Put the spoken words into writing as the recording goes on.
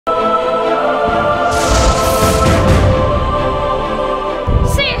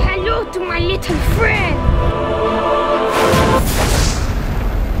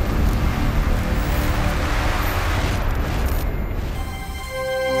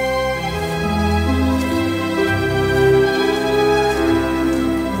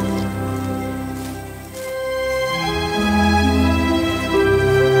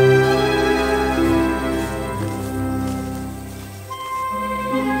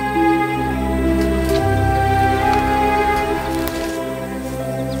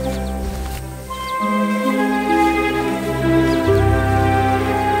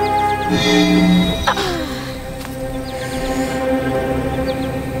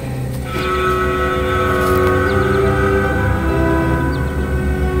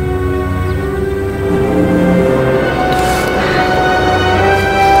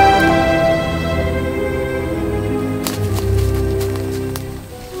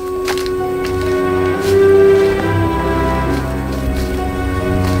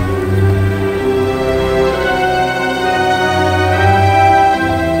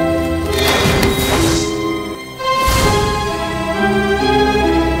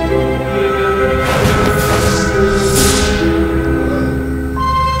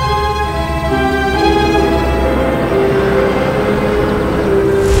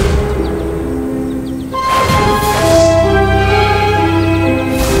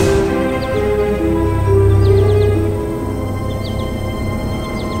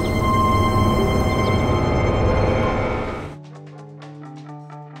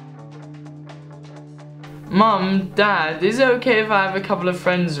Dad, is it okay if I have a couple of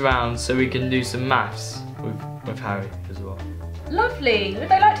friends around so we can do some maths with Harry as well? Lovely. Would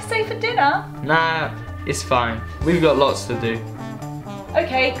they like to stay for dinner? Nah, it's fine. We've got lots to do.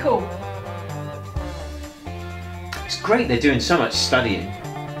 Okay, cool. It's great they're doing so much studying.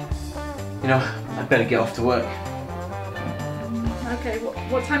 You know, I'd better get off to work. Okay,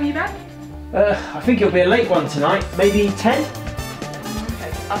 what time are you back? I think it'll be a late one tonight, maybe 10?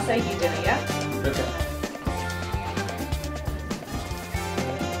 Okay, I'll save you dinner, yeah? Okay.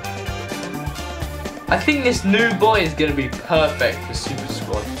 I think this new boy is going to be perfect for Super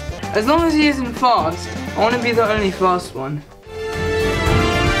Squad. As long as he isn't fast, I want to be the only fast one.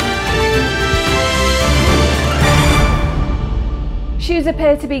 Shoes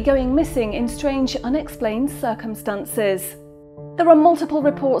appear to be going missing in strange, unexplained circumstances. There are multiple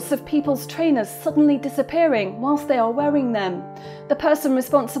reports of people's trainers suddenly disappearing whilst they are wearing them. The person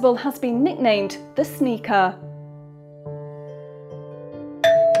responsible has been nicknamed the Sneaker.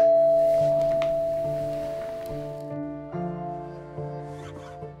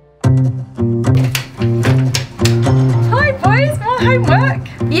 Hi boys, more homework?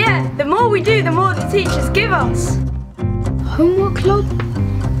 Yeah, the more we do, the more the teachers give us. Homework club?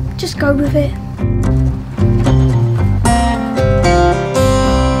 Just go with it.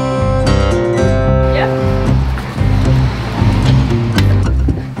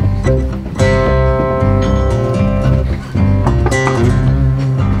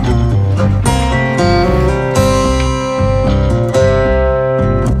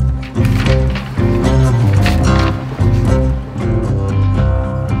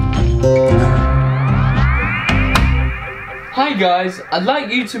 Hi guys, I'd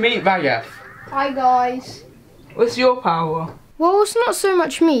like you to meet Raghav. Hi guys. What's your power? Well, it's not so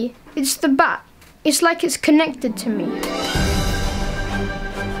much me, it's the bat. It's like it's connected to me.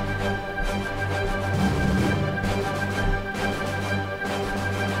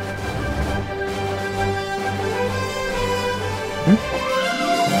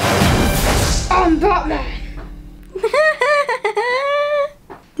 I'm Batman.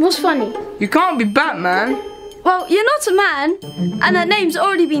 What's funny? You can't be Batman. Well, you're not a man, and that name's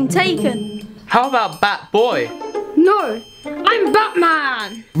already been taken. How about Batboy? No, I'm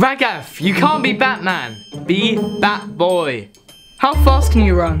Batman. Raghav, you can't be Batman. Be Batboy. How fast can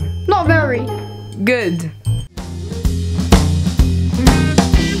you run? Not very. Good.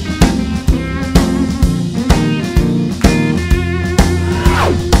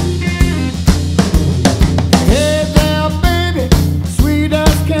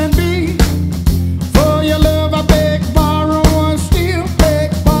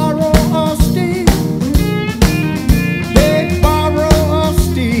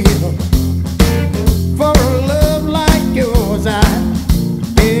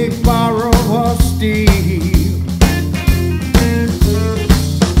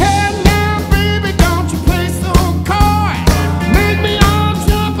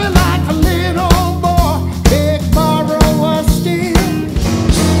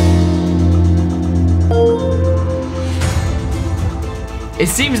 It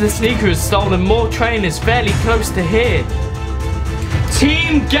seems the Sneaker has stolen more trainers fairly close to here.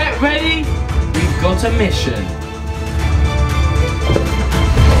 Team, get ready! We've got a mission.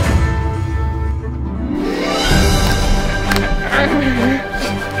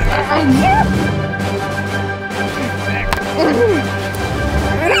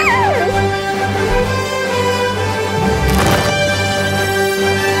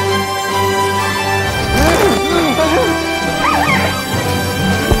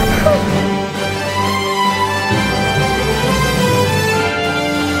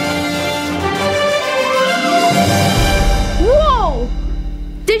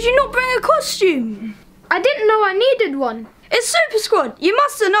 Did you not bring a costume? I didn't know I needed one. It's Super Squad. You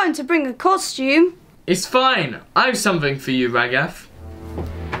must have known to bring a costume. It's fine. I have something for you, Raghav.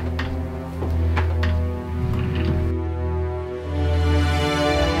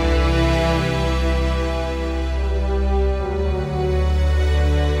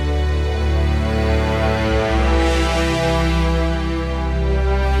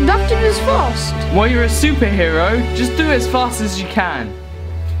 You have to do this fast. Well, you're a superhero. Just do it as fast as you can.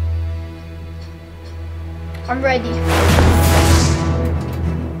 I'm ready.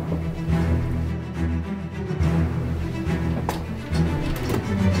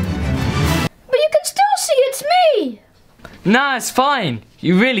 But you can still see it's me! Nah, it's fine.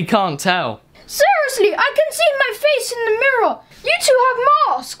 You really can't tell. Seriously, I can see my face in the mirror. You two have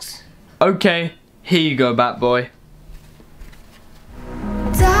masks. Okay, here you go, Batboy.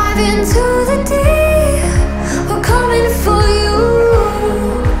 Dive into the deep, we're coming for you.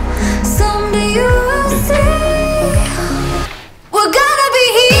 Someday you will see.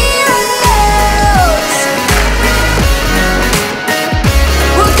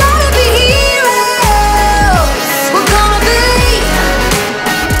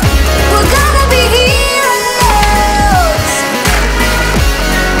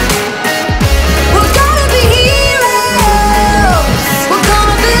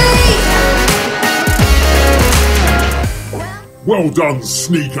 Well done,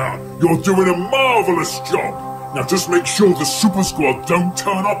 Sneaker. You're doing a marvellous job. Now just make sure the Super Squad don't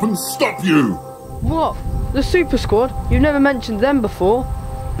turn up and stop you. What? The Super Squad? You've never mentioned them before.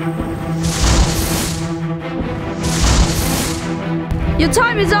 Your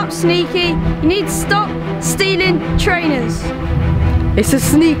time is up, Sneaky. You need to stop stealing trainers. It's a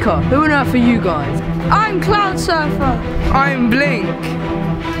Sneaker. Who on earth are you guys? I'm Cloud Surfer. I'm Blink.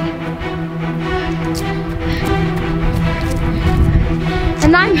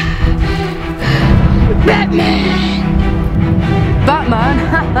 And I'm Batman. Batman?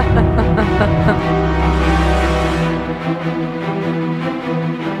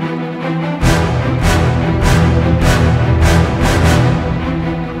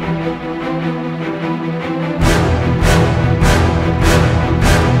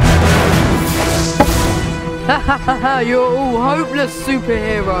 You're all hopeless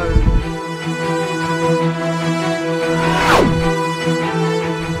superheroes.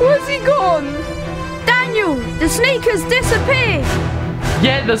 Where's he gone? Daniel, the sneakers disappeared.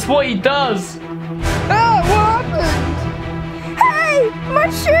 Yeah, that's what he does. Ah, what happened? Hey, my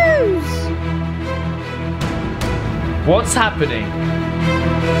shoes. What's happening?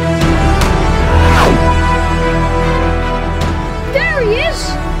 There he is.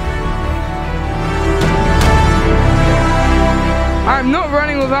 I'm not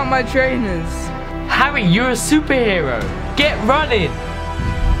running without my trainers. Harry, you're a superhero. Get running.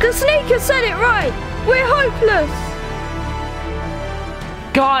 The sneaker said it right. We're hopeless.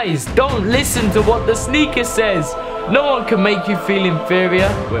 Guys, don't listen to what the sneaker says. No one can make you feel inferior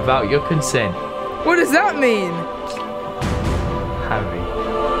without your consent. What does that mean? Harry.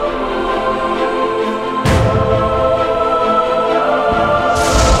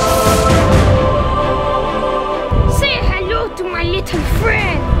 Say hello to my little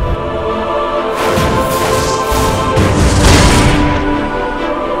friend.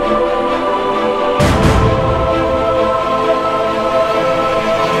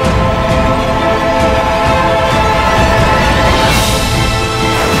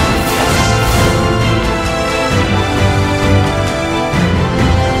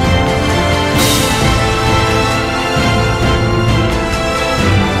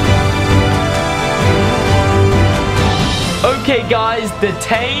 Okay guys,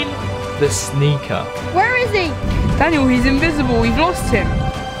 detain the sneaker. Where is he? Daniel, he's invisible. We've lost him.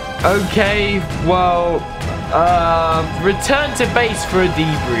 Okay, well, return to base for a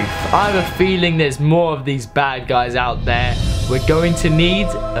debrief. I have a feeling there's more of these bad guys out there. We're going to need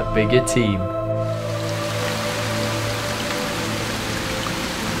a bigger team.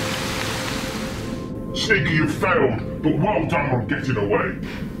 Sneaky, you failed, but well done on getting away.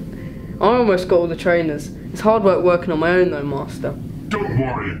 I almost got all the trainers. It's hard work working on my own though, Master. Don't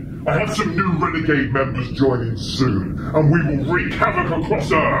worry. I have some new Renegade members joining soon, and we will wreak havoc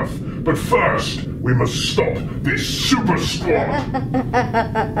across Earth. But first, we must stop this Super Squad.